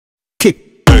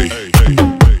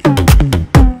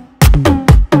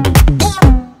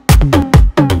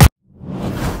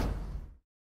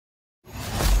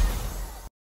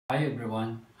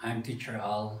Teacher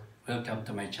Al. Welcome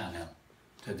to my channel.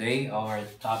 Today our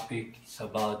topic is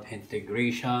about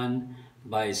integration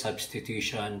by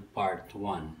substitution part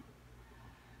 1.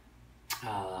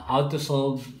 How to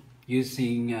solve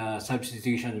using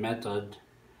substitution method.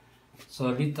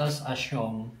 So let us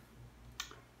assume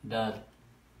that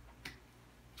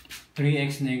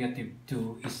 3x negative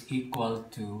 2 is equal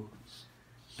to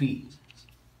p.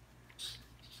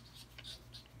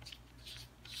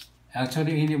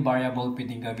 Actually, any variable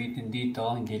pwedeng gamitin dito,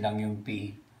 hindi lang yung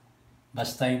p.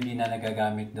 Basta hindi na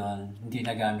nagagamit doon, hindi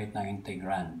nagamit ng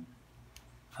integrand.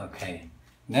 Okay.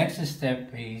 Next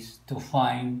step is to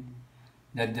find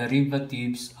the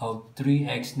derivatives of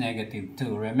 3x negative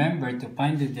 2. Remember, to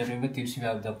find the derivatives, you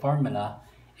have the formula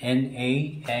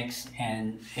NaX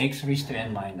and x raised to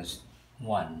n minus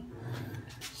 1.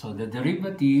 So the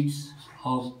derivatives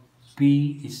of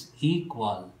p is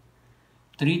equal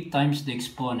 3 times the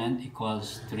exponent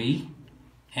equals 3,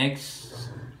 x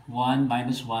 1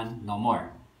 minus 1, no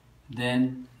more.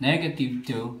 Then negative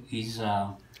 2 is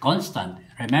a constant.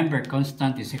 Remember,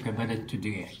 constant is equivalent to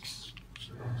dx.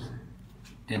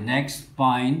 The next,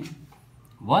 find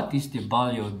what is the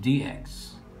value of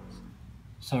dx.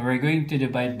 So we're going to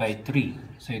divide by 3.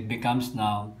 So it becomes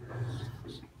now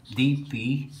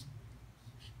dp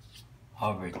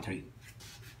over 3.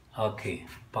 Okay,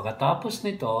 pagkatapos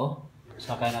nito,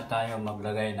 saka na tayo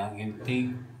maglagay ng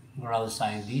integral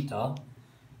sign dito.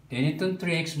 Then itong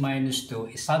 3x minus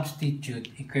 2 is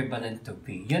substitute equivalent to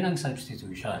p. Yun ang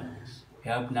substitution. We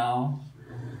have now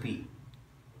p.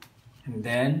 And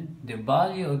then the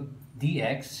value of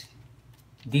dx,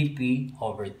 dp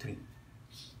over 3.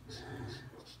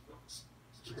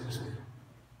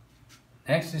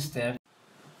 Next step,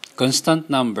 constant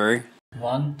number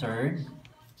 1/3.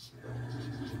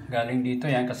 Galing dito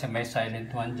yan kasi may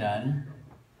silent one dyan.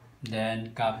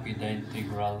 Then copy the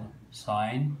integral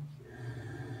sign.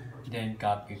 Then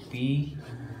copy p.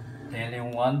 Then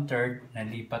yung 1/3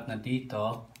 nalipat na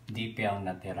dito, dp ang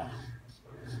natira.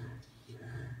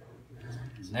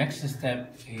 Next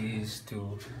step is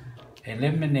to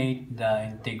eliminate the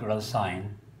integral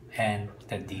sign and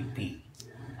the dp.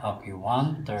 Okay,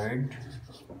 1/3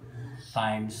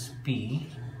 times p.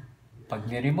 Pag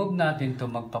ni-remove natin ito,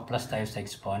 magpa-plus tayo sa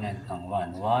exponent ng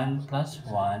 1. 1 plus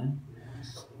 1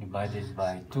 divided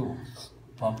by 2.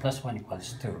 1 plus 1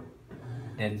 equals 2.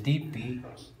 Then dp,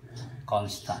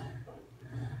 constant,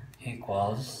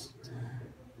 equals,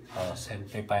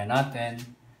 simplify natin,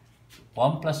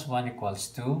 1 plus 1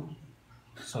 equals 2.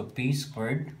 So p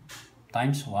squared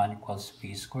times 1 equals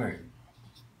p squared.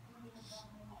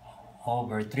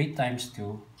 Over 3 times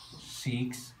 2,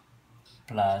 6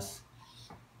 plus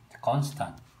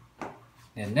constant.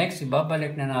 Then next,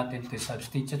 ibabalik na natin to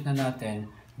substitute na natin.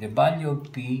 The value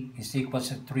of p is equal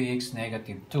to 3x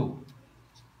negative 2.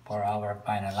 For our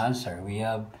final answer, we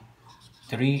have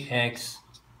 3x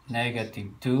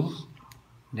negative 2.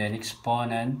 Then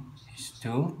exponent is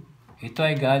 2. Ito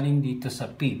ay galing dito sa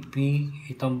p. P,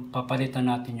 itong papalitan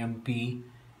natin yung p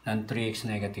ng 3x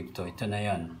negative 2. Ito na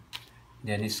yan.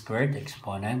 Then squared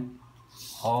exponent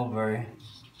over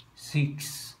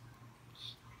 6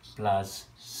 plus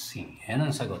c. Yan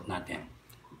ang sagot natin.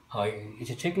 Okay,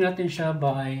 i-check natin siya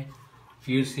by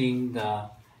using the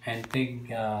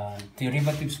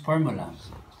derivatives formula.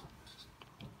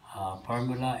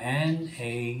 Formula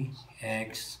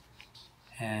NaX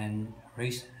and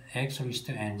x raised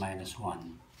to n minus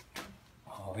 1.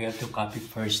 We have to copy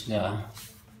first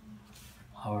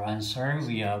our answer.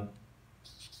 We have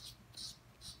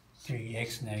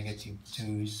 3x negative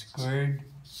 2 squared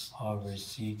over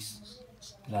 6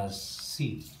 plus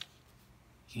c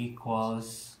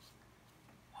equals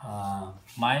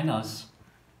minus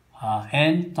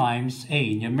n times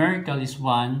a. Numerical is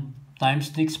 1 times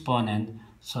the exponent,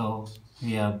 so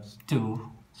we have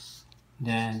 2.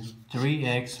 Then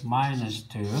 3x minus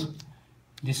 2.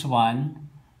 This one,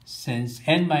 since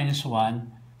n minus 1,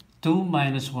 2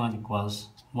 minus 1 equals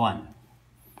 1.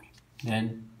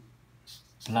 Then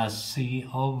plus c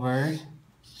over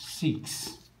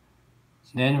 6.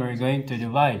 Then we're going to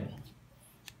divide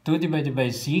 2 divided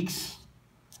by 6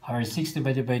 or 6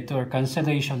 divided by 2 or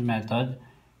cancellation method.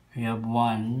 We have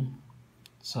 1.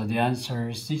 So the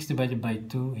answer 6 divided by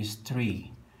 2 is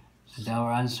 3. So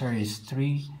our answer is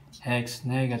 3x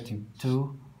negative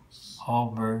 2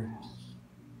 over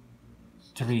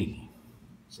 3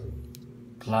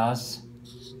 plus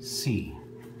c.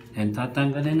 Then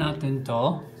tatanggalin natin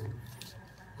to.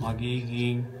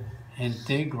 Magiging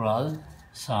integral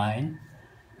sign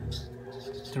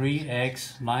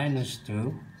 3x minus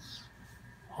 2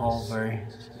 over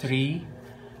 3,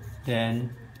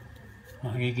 then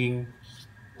magiging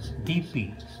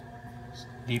dp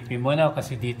dp muna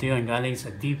kasi dito yung galing sa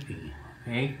dp.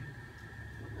 Okay?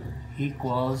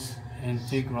 Equals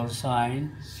integral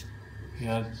sign. You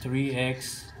have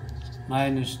 3x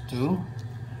minus 2.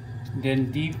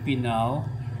 Then dp now,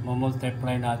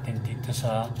 multiply natin dito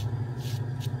sa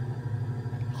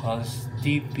equals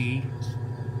dp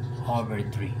over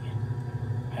 3.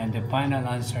 And the final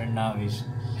answer now is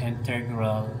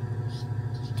integral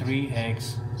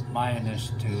 3x minus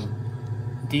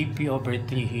 2 dp over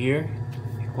 3 here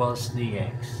equals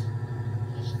dx.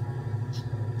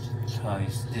 So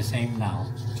it's the same now.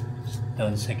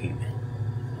 Doon sa given.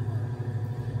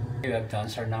 We have to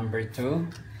answer number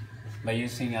 2 by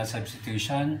using a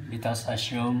substitution. Let us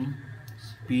assume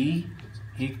p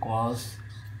equals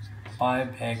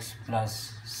 5x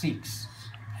plus 6.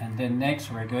 And then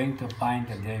next we're going to find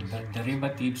the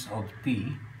derivatives of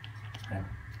p.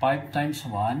 5 times 1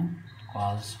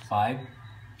 equals 5.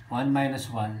 1 minus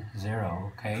 1,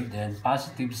 0. Okay, then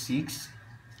positive 6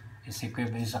 is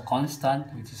equivalent is a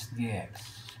constant, which is dx.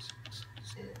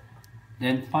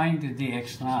 Then find the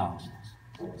dx now.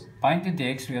 Find the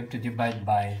dx, we have to divide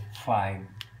by 5.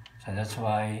 So that's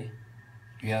why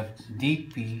we have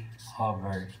dp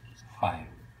over 5.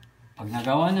 Pag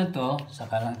nagawa na to,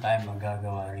 saka lang tayo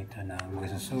magagawa rito ng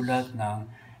magsusulat ng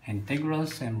integral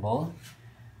symbol.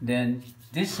 Then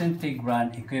this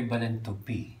integrand equivalent to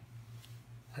p.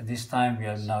 So this time we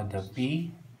have now the p.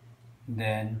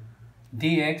 Then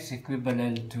dx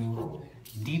equivalent to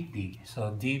dp.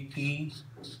 So dp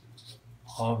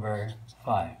over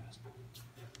 5.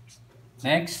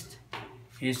 Next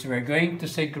is we're going to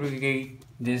segregate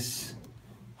this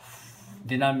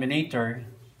denominator.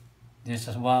 This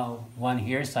is one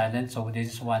here silent, so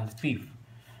this is 1/5.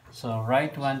 So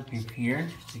write 1/5 here,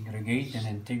 segregate an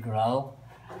integral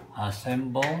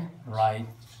symbol, write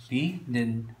p,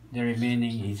 then the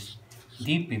remaining is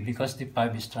dp because the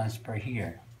 5 is transferred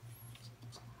here.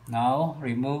 Now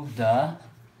remove the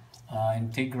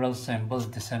integral symbol at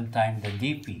the same time the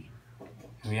dp.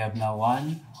 We have now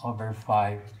 1 over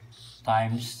 5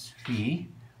 times p.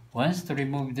 Once to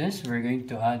remove this, we're going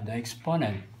to add the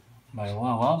exponent by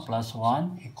 1 plus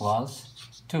 1 equals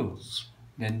 2.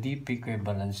 Then dp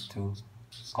equivalents to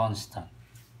constant.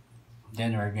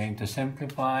 Then we're going to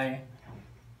simplify.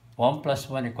 1 plus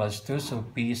 1 equals 2, so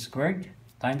p squared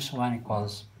times 1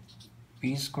 equals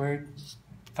p squared.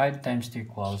 5 times 2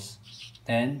 equals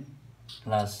 10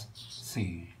 plus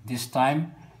c. This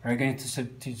time, we're going to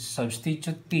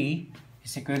substitute p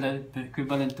is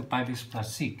equivalent to 5x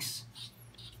plus 6.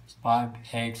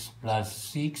 5x plus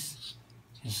 6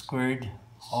 squared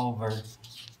over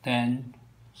 10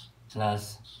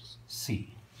 plus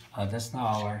c. That's now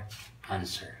our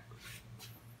answer.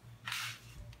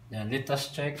 Then let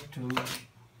us check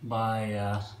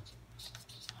by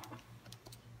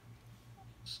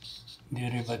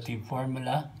derivative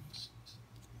formula.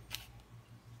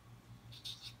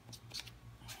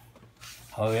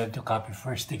 We have to copy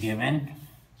first the given.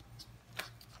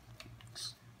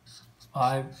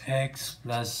 5x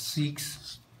plus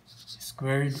 6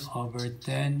 squared over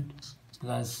 10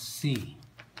 plus c.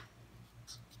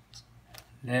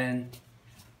 Then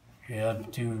we have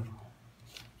to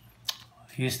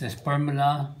use this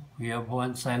formula. We have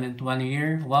one silent one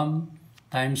here. 1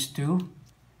 times 2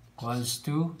 equals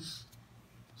 2.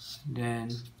 Then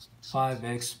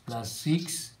 5x plus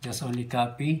 6, just only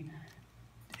copy.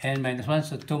 N minus 1,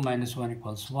 so 2 minus 1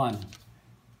 equals 1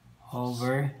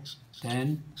 over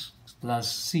 10 plus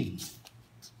c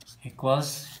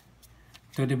equals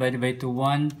 2 divided by 2,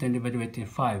 1, 10 divided by 2,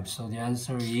 5. So the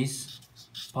answer is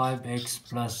 5x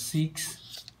plus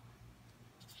 6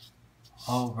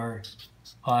 over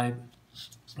 5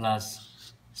 plus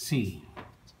c.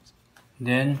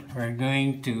 Then we're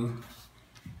going to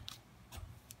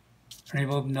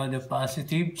remove now the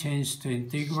positive, change to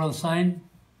integral sign,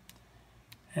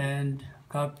 and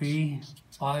copy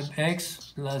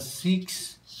 5x plus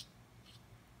 6.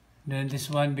 Then this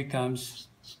one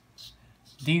becomes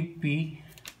dp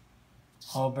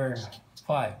over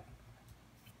 5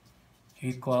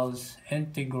 equals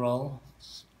integral.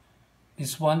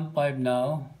 This 1, 5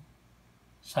 now,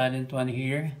 silent one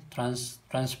here,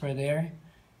 transfer there,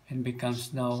 and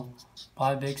becomes now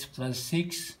 5x plus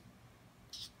 6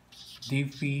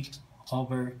 dp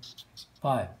over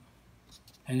 5.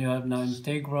 And you have now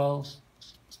integral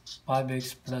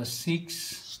 5x plus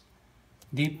 6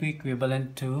 dp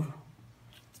equivalent to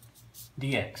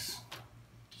dx.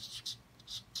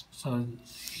 So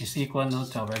it's equal now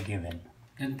to our given.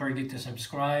 Don't forget to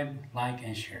subscribe, like,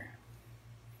 and share.